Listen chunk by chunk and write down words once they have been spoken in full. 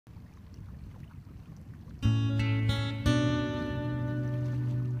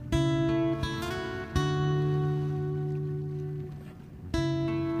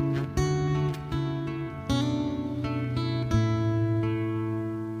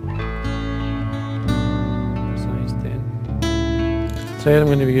thread I'm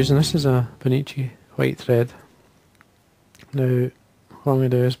going to be using, this is a Bonici white thread. Now what I'm going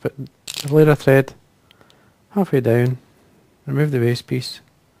to do is put a layer of thread halfway down, remove the waste piece,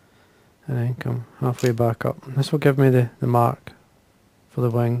 and then come halfway back up. And this will give me the mark for the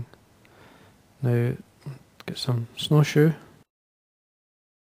wing. Now get some Snowshoe.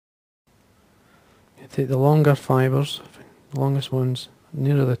 You take the longer fibres, the longest ones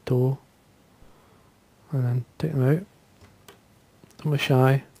nearer the toe, and then take them out. Don't be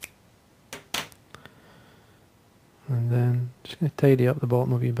shy. And then just going to tidy up the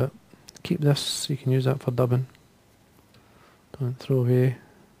bottom a wee bit. Keep this so you can use that for dubbing. Don't throw away.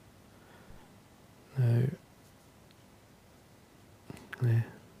 Now,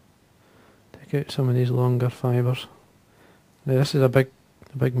 take out some of these longer fibres. Now this is a big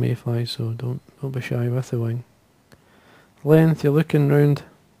mayfly, so don't be shy with the wing. Length, you're looking round,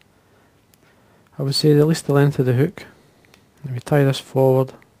 I would say at least the length of the hook. If you tie this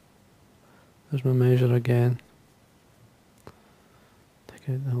forward, there's my measure again. Take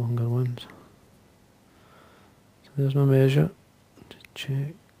out the longer ones. So there's my measure. Just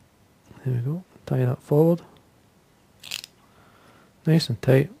check. There we go. Tie that forward. Nice and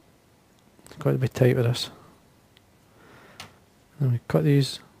tight. It's got to be tight with this. And we cut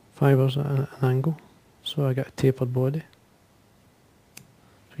these fibres at an angle, so I get a tapered body.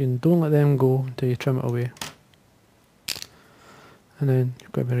 So you don't let them go until you trim it away. And then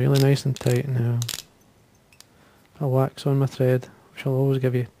you've got to be really nice and tight now. I'll wax on my thread, which will always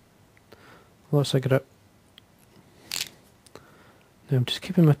give you lots of grip. Now I'm just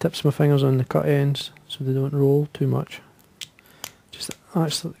keeping my tips of my fingers on the cut ends so they don't roll too much. Just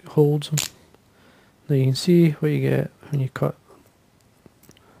actually holds them. Now you can see what you get when you cut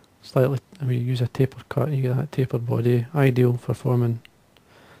slightly. When you use a tapered cut, you get that tapered body, ideal for forming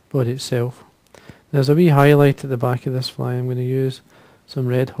the body itself. There's a wee highlight at the back of this fly. I'm going to use some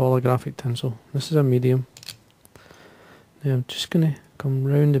red holographic tinsel. This is a medium. Now I'm just going to come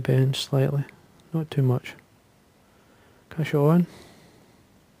round the bend slightly, not too much. Catch it on.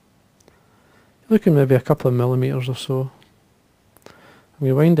 You're looking maybe a couple of millimetres or so. I'm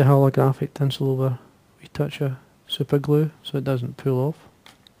going to wind the holographic tinsel over a wee touch of super glue so it doesn't pull off.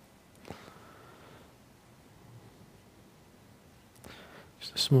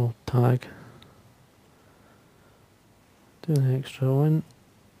 Just a small tag. Do an extra one.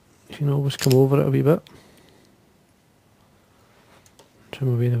 You can always come over it a wee bit.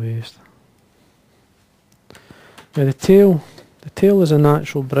 Trim away the waste. Now the tail is a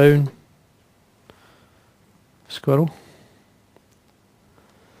natural brown squirrel.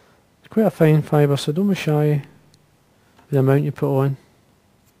 It's quite a fine fibre, so don't be shy with the amount you put on.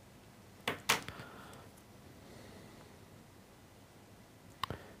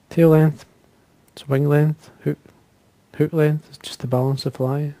 Tail length, it's wing length, hook length is just to balance the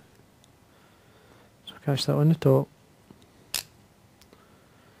fly. So catch that on the top.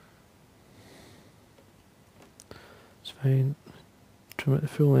 It's fine. Trim it the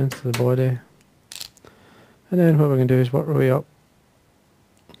full length of the body. And then what we're going to do is work our way up.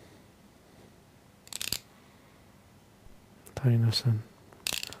 Tying this in.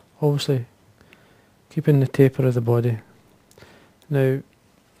 Obviously keeping the taper of the body. Now,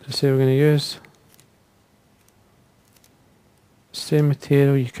 as I say, we're going to use same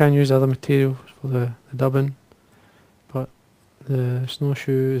material. You can use other materials for the dubbing, but the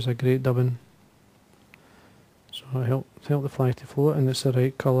Snowshoe is a great dubbing, so it helps the fly to float, and it's the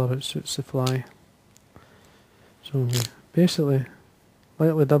right colour, it suits the fly. So we basically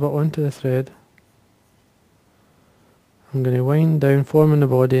lightly dub it onto the thread. I'm going to wind down, forming the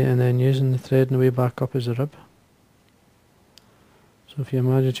body, and then using the thread on the way back up as a rib. So if you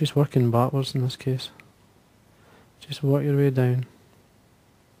imagine just working backwards in this case, just work your way down,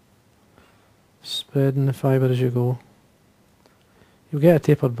 spreading the fibre as you go. You'll get a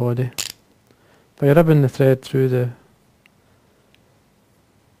tapered body. By ribbing the thread through the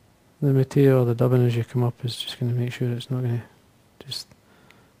material or the dubbing as you come up is just going to make sure it's not going to just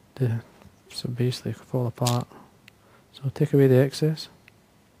so basically fall apart. So take away the excess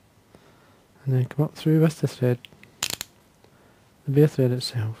and then come up through with the thread, the bare thread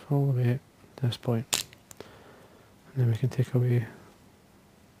itself, all the way to this point. And then we can take away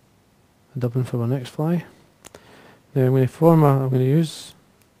the dubbing for our next fly. Now I'm going to use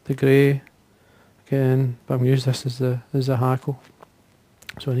the grey again, but I'm going to use this as the hackle.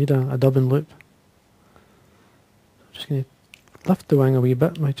 So I need a dubbing loop. I'm just going to lift the wing a wee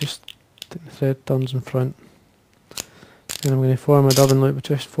bit by just taking the thread turns in front. And I'm going to form a dubbing loop,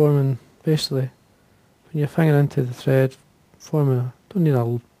 just forming basically, when your finger into the thread, don't need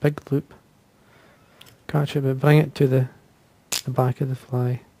a big loop. Catch it, but bring it to the the back of the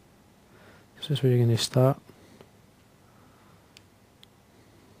fly. This is where you're going to start.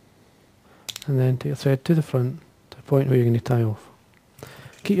 And then take your thread to the front, to the point where you're going to tie off.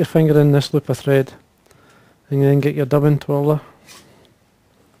 Keep your finger in this loop of thread, and then get your dubbing twirler.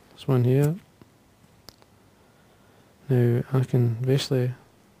 This one here. Now I can basically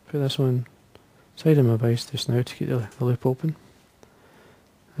put this on side of my vise just now to keep the loop open.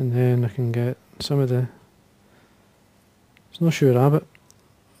 And then I can get some of the Snowshoe rabbit.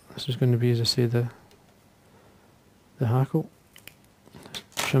 This is going to be, as I say, the hackle.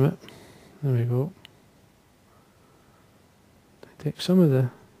 Just trim it. There we go. Take some of the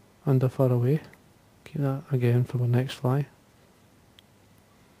under fur away. Keep that again for our next fly.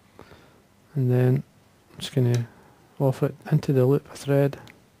 And then I'm just going to offer it into the loop of thread.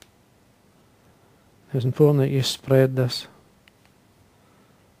 It's important that you spread this.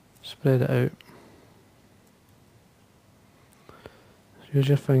 Spread it out. Use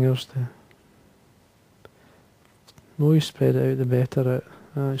your fingers to... The more you spread it out, the better it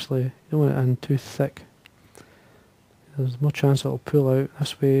actually... You don't want it in too thick. There's more chance it'll pull out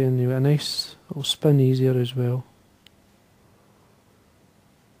this way, and you get a nice... It'll spin easier as well.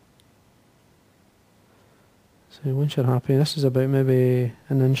 So once you're happy, this is about maybe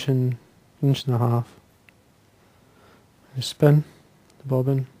an inch and a half. You spin the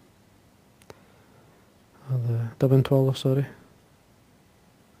bobbin, or the dubbing twirler, sorry.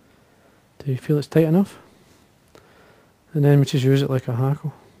 Do you feel it's tight enough? And then we just use it like a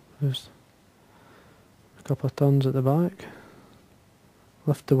hackle. Just a couple of turns at the back,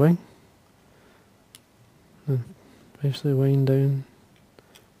 lift the wing, and basically wind down.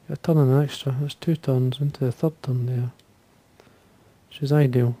 Get a turn and extra, that's 2 turns into the third turn there, which is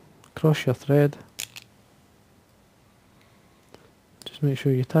ideal. Cross your thread, just make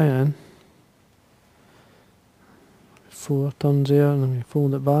sure you tie it in. 4 turns there, and then we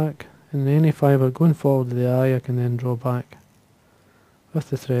fold it back. And any fibre going forward to the eye I can then draw back with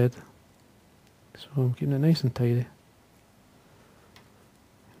the thread. So I'm keeping it nice and tidy.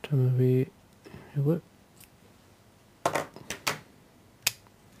 Trim away your loop. And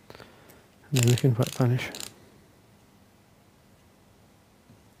then we can finish.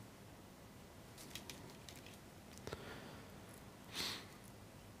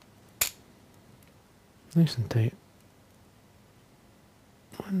 Nice and tight.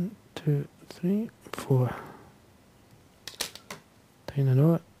 1, 2, 3, 4. Tying a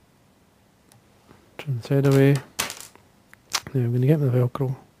knot. Trim the thread away. Now I'm going to get my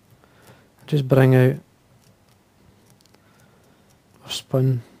Velcro. Just bring out our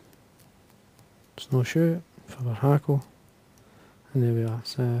spun Snowshoe for our hackle. And there we are.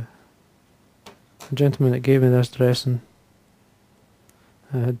 So the gentleman that gave me this dressing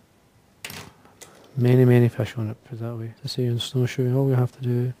had many fish on it, put it that way. To say on Snowshoe, all we have to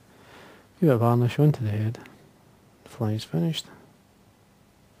do, give it a varnish onto the head, the fly is finished.